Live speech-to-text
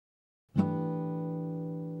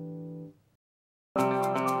Good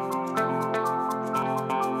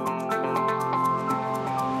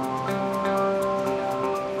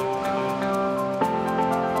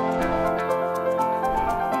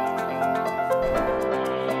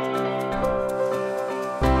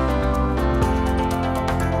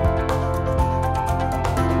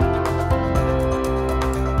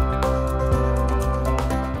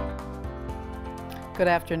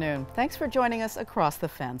afternoon. Thanks for joining us across the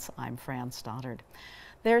fence. I'm Fran Stoddard.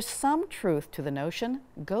 There's some truth to the notion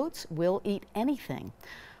goats will eat anything.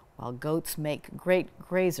 While goats make great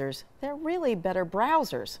grazers, they're really better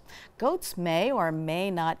browsers. Goats may or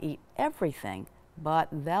may not eat everything, but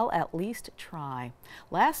they'll at least try.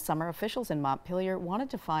 Last summer, officials in Montpelier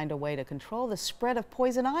wanted to find a way to control the spread of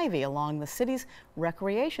poison ivy along the city's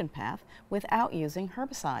recreation path without using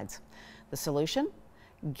herbicides. The solution?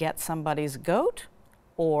 Get somebody's goat,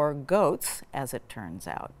 or goats, as it turns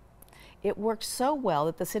out. It worked so well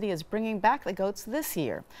that the city is bringing back the goats this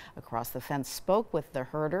year. Across the Fence spoke with the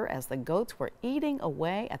herder as the goats were eating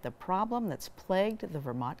away at the problem that's plagued the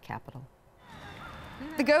Vermont capital.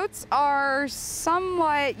 The goats are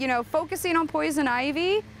somewhat, focusing on poison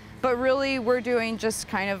ivy, but really we're doing just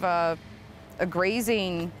kind of a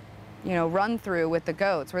grazing, run through with the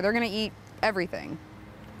goats where they're going to eat everything,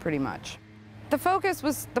 pretty much. The focus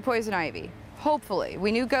was the poison ivy. Hopefully.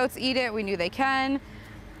 We knew goats eat it, we knew they can,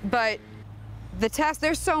 but the test,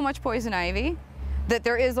 there's so much poison ivy that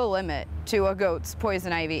there is a limit to a goat's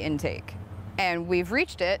poison ivy intake. And we've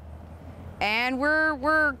reached it, and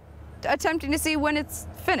we're attempting to see when it's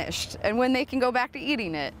finished and when they can go back to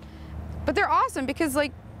eating it. But they're awesome because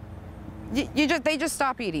they just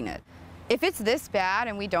stop eating it. If it's this bad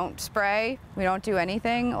and we don't spray, we don't do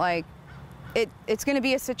anything, it's going to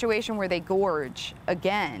be a situation where they gorge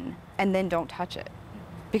again and then don't touch it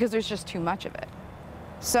because there's just too much of it.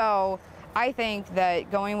 So I think that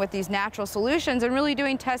going with these natural solutions and really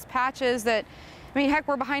doing test patches that, heck,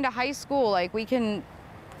 we're behind a high school. We can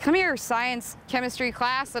come here, science, chemistry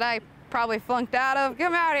class that I probably flunked out of,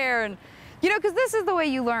 come out here and, because this is the way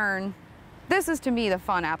you learn. This is, to me, the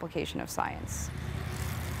fun application of science.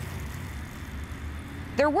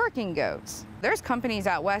 They're working goats. There's companies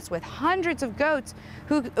out west with hundreds of goats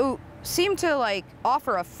who seem to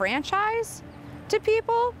offer a franchise to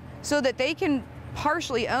people so that they can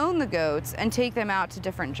partially own the goats and take them out to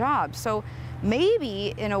different jobs. So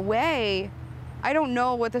maybe in a way, I don't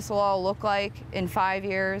know what this will all look like in 5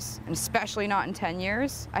 years, and especially not in 10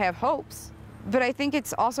 years. I have hopes, but I think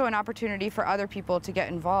it's also an opportunity for other people to get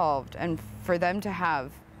involved and for them to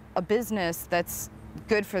have a business that's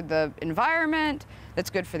good for the environment, that's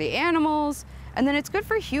good for the animals, and then it's good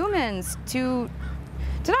for humans to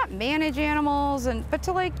not manage animals, but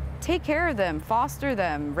to take care of them, foster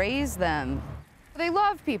them, raise them. They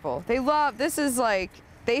love people. This is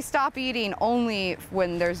they stop eating only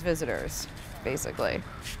when there's visitors, basically.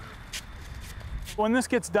 When this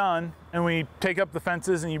gets done and we take up the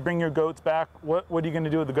fences and you bring your goats back, what are you going to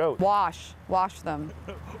do with the goats? Wash them.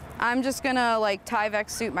 I'm just gonna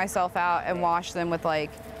Tyvek suit myself out and wash them with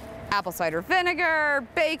apple cider vinegar,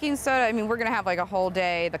 baking soda. We're gonna have a whole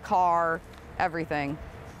day, the car, everything.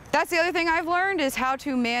 That's the other thing I've learned is how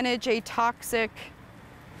to manage a toxic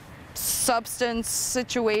substance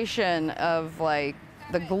situation of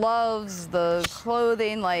the gloves, the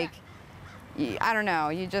clothing, I don't know,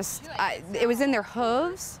 it was in their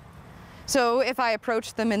hooves. So if I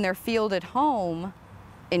approached them in their field at home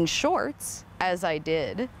in shorts, as I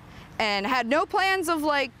did, and had no plans of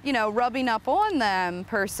rubbing up on them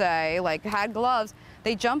per se, had gloves,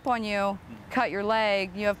 they jump on you, cut your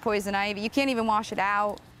leg, you have poison ivy, you can't even wash it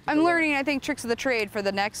out. I'm learning, I think, tricks of the trade for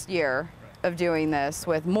the next year of doing this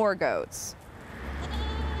with more goats.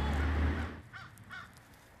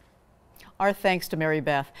 Our thanks to Mary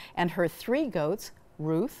Beth and her 3 goats,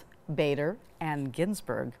 Ruth, Bader, and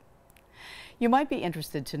Ginsburg. You might be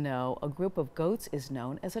interested to know a group of goats is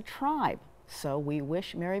known as a tribe. So we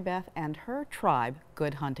wish Mary Beth and her tribe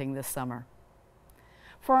good hunting this summer.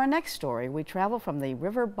 For our next story, we travel from the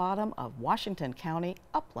river bottom of Washington County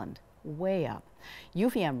upland, way up.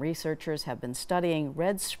 UVM researchers have been studying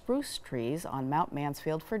red spruce trees on Mount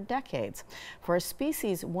Mansfield for decades. For a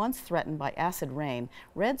species once threatened by acid rain,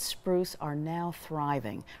 red spruce are now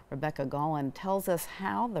thriving. Rebecca Golan tells us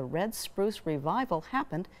how the red spruce revival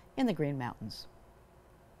happened in the Green Mountains.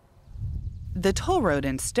 The toll road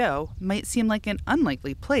in Stowe might seem like an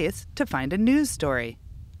unlikely place to find a news story.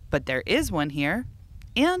 But there is one here,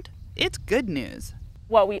 and it's good news.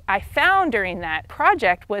 What I found during that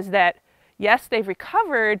project was that, yes, they've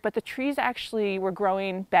recovered, but the trees actually were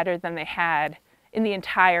growing better than they had in the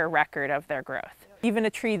entire record of their growth. Even a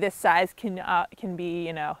tree this size can be,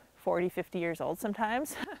 40, 50 years old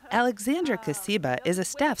sometimes. Alexandra Kasiba is a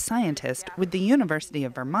staff scientist with the University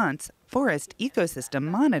of Vermont's Forest Ecosystem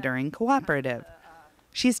Monitoring Cooperative.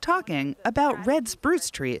 She's talking about red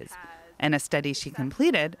spruce trees and a study she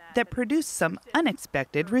completed that produced some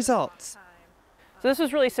unexpected results. So this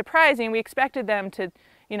was really surprising. We expected them to,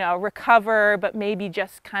 recover, but maybe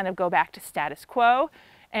just kind of go back to status quo.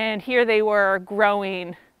 And here they were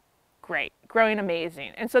growing great, growing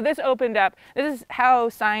amazing. And so this opened up, this is how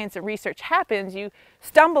science and research happens. You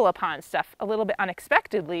stumble upon stuff a little bit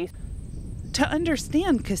unexpectedly. To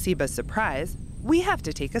understand Kasiba's surprise, we have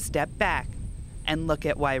to take a step back and look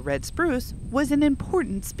at why red spruce was an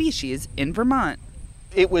important species in Vermont.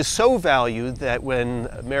 It was so valued that when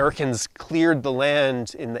Americans cleared the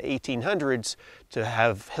land in the 1800s to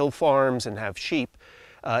have hill farms and have sheep,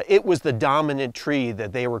 it was the dominant tree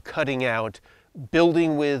that they were cutting out,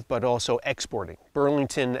 building with, but also exporting.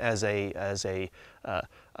 Burlington, as a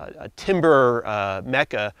timber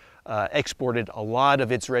mecca, exported a lot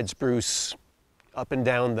of its red spruce up and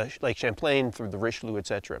down the Lake Champlain through the Richelieu,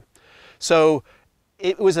 etc. So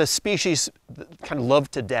it was a species that kind of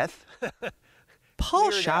loved to death.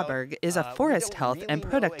 Paul Schaberg is a forest health and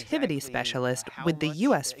productivity specialist with the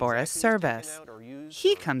U.S. Forest Service.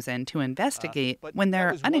 He comes in to investigate when there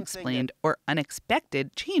are unexplained or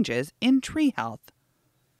unexpected changes in tree health.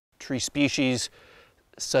 Tree species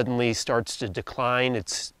suddenly starts to decline.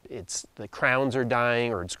 The crowns are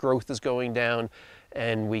dying or its growth is going down,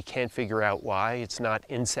 and we can't figure out why. It's not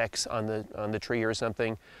insects on the tree or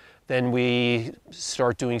something. Then we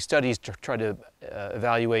start doing studies to try to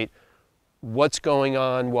evaluate what's going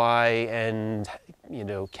on, why, and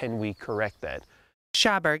can we correct that?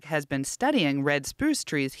 Schaberg has been studying red spruce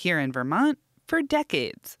trees here in Vermont for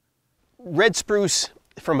decades. Red spruce,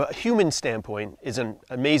 from a human standpoint, is an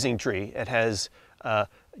amazing tree. It has a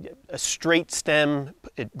straight stem.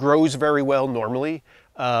 It grows very well normally.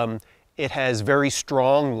 It has very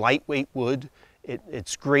strong, lightweight wood.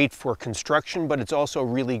 It's great for construction, but it's also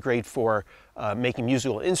really great for making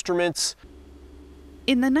musical instruments.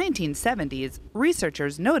 In the 1970s,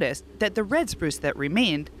 researchers noticed that the red spruce that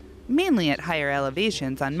remained, mainly at higher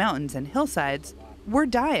elevations on mountains and hillsides, were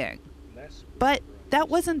dying. But that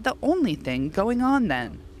wasn't the only thing going on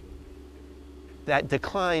then. That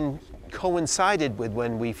decline coincided with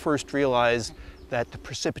when we first realized that the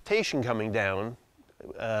precipitation coming down,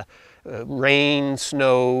 rain,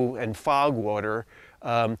 snow, and fog water,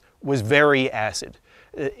 was very acid.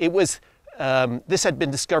 This had been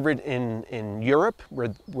discovered in Europe,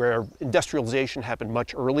 where industrialization happened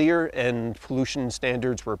much earlier and pollution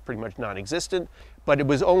standards were pretty much non-existent. But it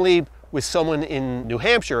was only with someone in New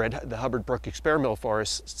Hampshire at the Hubbard Brook Experimental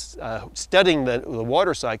Forest studying the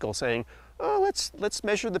water cycle, saying, "Oh, let's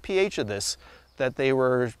measure the pH of this," that they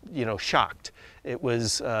were, shocked. It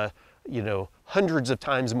was, hundreds of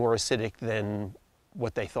times more acidic than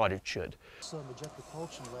what they thought it should.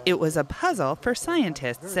 It was a puzzle for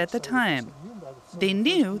scientists at the time. They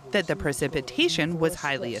knew that the precipitation was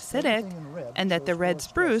highly acidic and that the red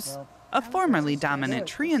spruce, a formerly dominant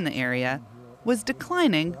tree in the area, was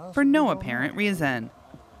declining for no apparent reason.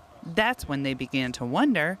 That's when they began to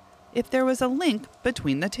wonder if there was a link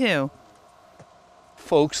between the two.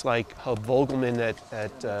 Folks like Hub Vogelman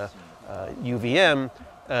at UVM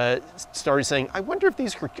started saying, I wonder if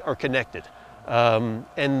these are connected.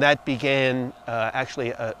 And that began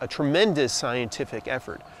actually a tremendous scientific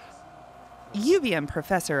effort. UVM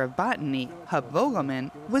professor of botany, Hub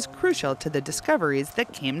Vogelman, was crucial to the discoveries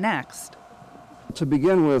that came next. To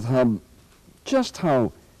begin with, Hub, just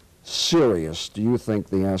how serious do you think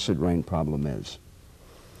the acid rain problem is?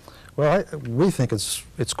 Well, we think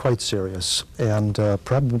it's quite serious, and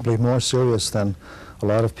probably more serious than a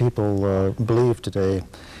lot of people believe today.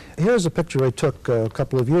 Here's a picture I took a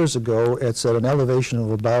couple of years ago. It's at an elevation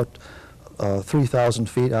of about 3,000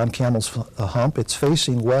 feet on Camel's Hump. It's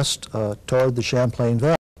facing west toward the Champlain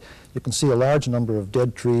Valley. You can see a large number of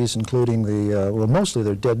dead trees, including mostly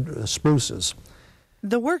they're dead spruces.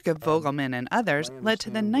 The work of Vogelman and others led to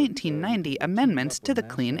the 1990 amendments to the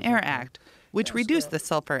Clean Air Act, which reduced the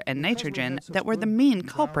sulfur and nitrogen that were the main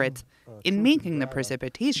culprits in making the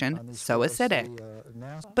precipitation so acidic.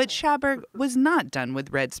 But Schaberg was not done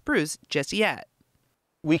with red spruce just yet.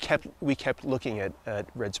 We kept looking at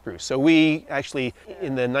red spruce. So we actually,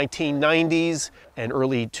 in the 1990s and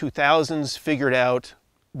early 2000s, figured out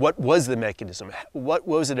what was the mechanism. What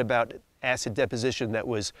was it about acid deposition that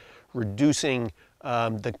was reducing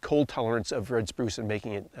the cold tolerance of red spruce and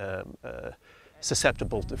making it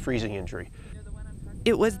susceptible to freezing injury.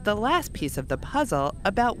 It was the last piece of the puzzle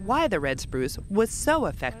about why the red spruce was so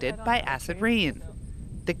affected by acid rain.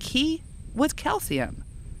 The key was calcium.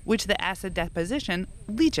 which the acid deposition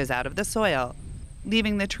leaches out of the soil,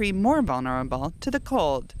 leaving the tree more vulnerable to the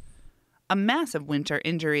cold. A massive winter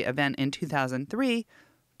injury event in 2003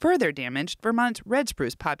 further damaged Vermont's red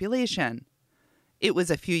spruce population. It was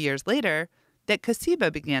a few years later that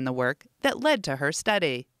Kasiba began the work that led to her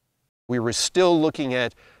study. We were still looking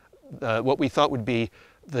at what we thought would be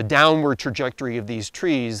the downward trajectory of these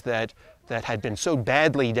trees that had been so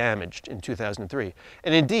badly damaged in 2003.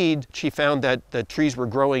 And indeed, she found that the trees were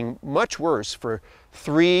growing much worse for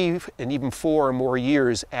 3 and even 4 or more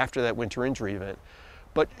years after that winter injury event.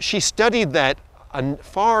 But she studied that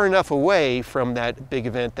far enough away from that big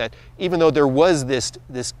event that even though there was this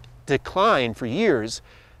decline for years,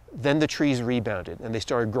 then the trees rebounded and they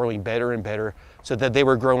started growing better and better, so that they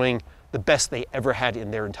were growing the best they ever had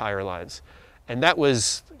in their entire lives. And that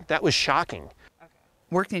was shocking.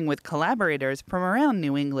 Working with collaborators from around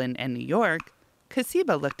New England and New York,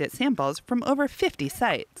 Kasiba looked at samples from over 50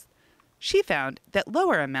 sites. She found that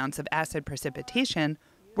lower amounts of acid precipitation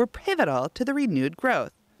were pivotal to the renewed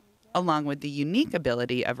growth, along with the unique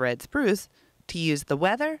ability of red spruce to use the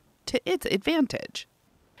weather to its advantage.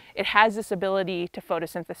 It has this ability to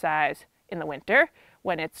photosynthesize in the winter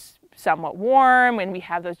when it's somewhat warm, when we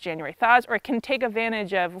have those January thaws, or it can take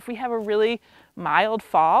advantage of if we have a really mild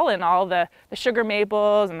fall and all the sugar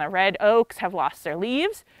maples and the red oaks have lost their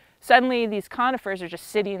leaves. Suddenly these conifers are just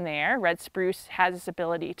sitting there. Red spruce has this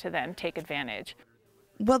ability to then take advantage.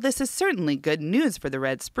 Well, this is certainly good news for the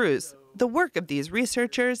red spruce. The work of these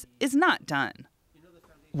researchers is not done.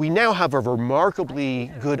 We now have a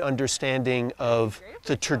remarkably good understanding of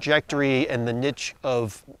the trajectory and the niche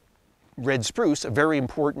of red spruce, a very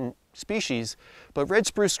important species, but red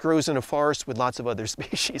spruce grows in a forest with lots of other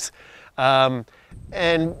species. And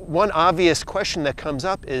one obvious question that comes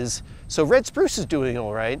up is, so red spruce is doing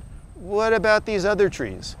all right, what about these other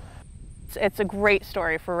trees? It's a great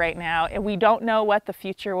story for right now, and we don't know what the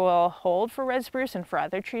future will hold for red spruce and for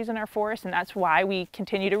other trees in our forest, and that's why we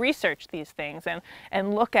continue to research these things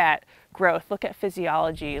and look at growth, look at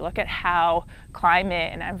physiology, look at how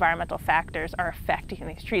climate and environmental factors are affecting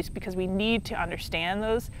these trees, because we need to understand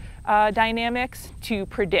those dynamics to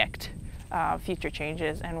predict future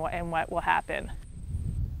changes and what will happen.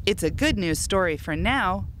 It's a good news story for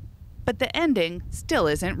now, but the ending still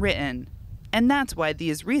isn't written. And that's why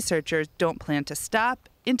these researchers don't plan to stop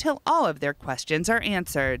until all of their questions are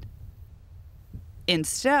answered. In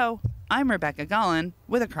Stowe, I'm Rebecca Gollin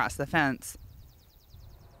with Across the Fence.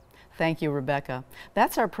 Thank you, Rebecca.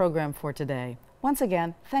 That's our program for today. Once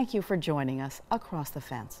again, thank you for joining us Across the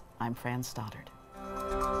Fence. I'm Fran Stoddard.